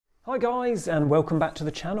Hi guys, and welcome back to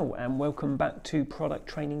the channel and welcome back to Product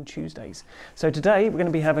Training Tuesdays. So today we're going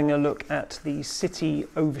to be having a look at the City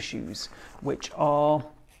Overshoes, which are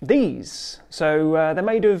these. So they're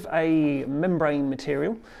made of a membrane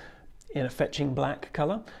material in a fetching black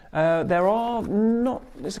colour.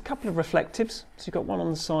 There's a couple of reflectives. So you've got one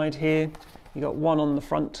on the side here, you've got one on the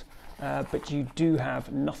front, but you do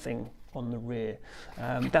have nothing on the rear.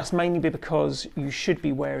 That's mainly because you should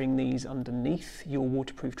be wearing these underneath your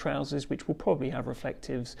waterproof trousers, which will probably have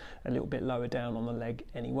reflectives a little bit lower down on the leg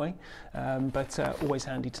anyway, but always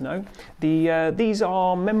handy to know. These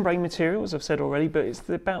are membrane materials, I've said already, but it's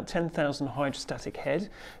about 10,000 hydrostatic head,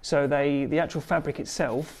 so the actual fabric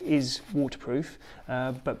itself is waterproof,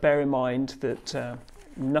 but bear in mind that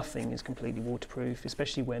nothing is completely waterproof,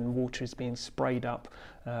 especially when water is being sprayed up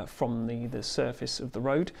from the surface of the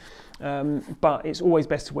road. But it's always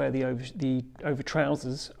best to wear the over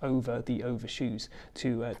trousers over the overshoes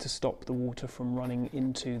to stop the water from running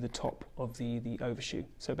into the top of the overshoe.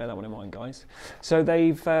 So bear that one in mind, guys. So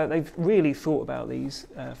they've really thought about these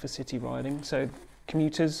for city riding. So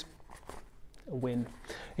commuters, a win.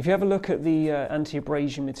 If you have a look at the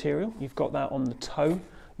anti-abrasion material, you've got that on the toe.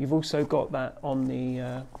 You've also got that on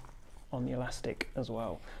the elastic as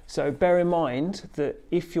well. So bear in mind that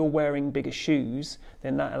if you're wearing bigger shoes,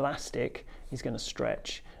 then that elastic is going to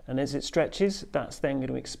stretch. And as it stretches, that's then going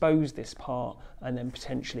to expose this part, and then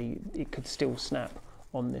potentially it could still snap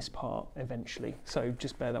on this part eventually. So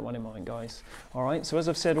just bear that one in mind, guys. All right, so as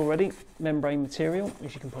I've said already, membrane material,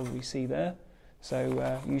 as you can probably see there.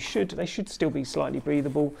 So they should still be slightly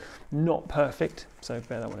breathable, not perfect, so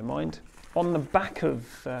bear that one in mind. On the back of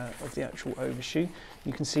the actual overshoe,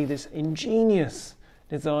 you can see this ingenious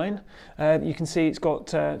design. You can see it's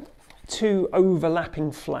got two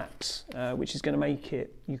overlapping flaps, which is going to make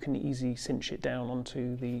it, you can easily cinch it down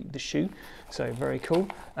onto the shoe. So very cool.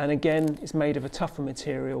 And again, it's made of a tougher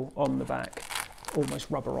material on the back, almost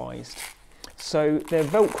rubberized. So they're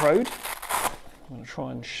Velcroed. I'm going to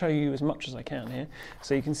try and show you as much as I can here.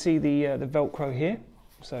 So you can see the Velcro here.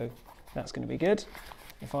 So that's going to be good.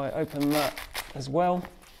 If I open that as well,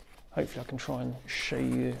 hopefully I can try and show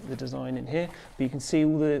you the design in here. But you can see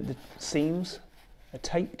all the seams are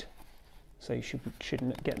taped, so you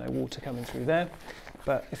shouldn't get no water coming through there.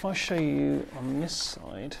 But if I show you on this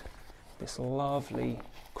side, this lovely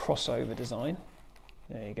crossover design,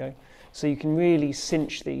 there you go. So you can really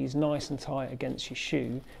cinch these nice and tight against your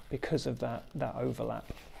shoe because of that overlap.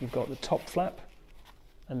 You've got the top flap,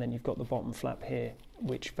 and then you've got the bottom flap here,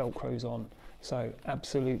 which Velcros on. So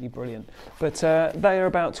absolutely brilliant. But they are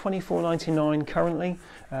about $24.99 currently,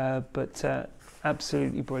 but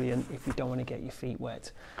absolutely brilliant if you don't want to get your feet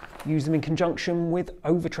wet. Use them in conjunction with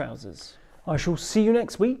over trousers. I shall see you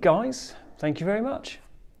next week, guys. Thank you very much.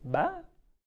 Bye.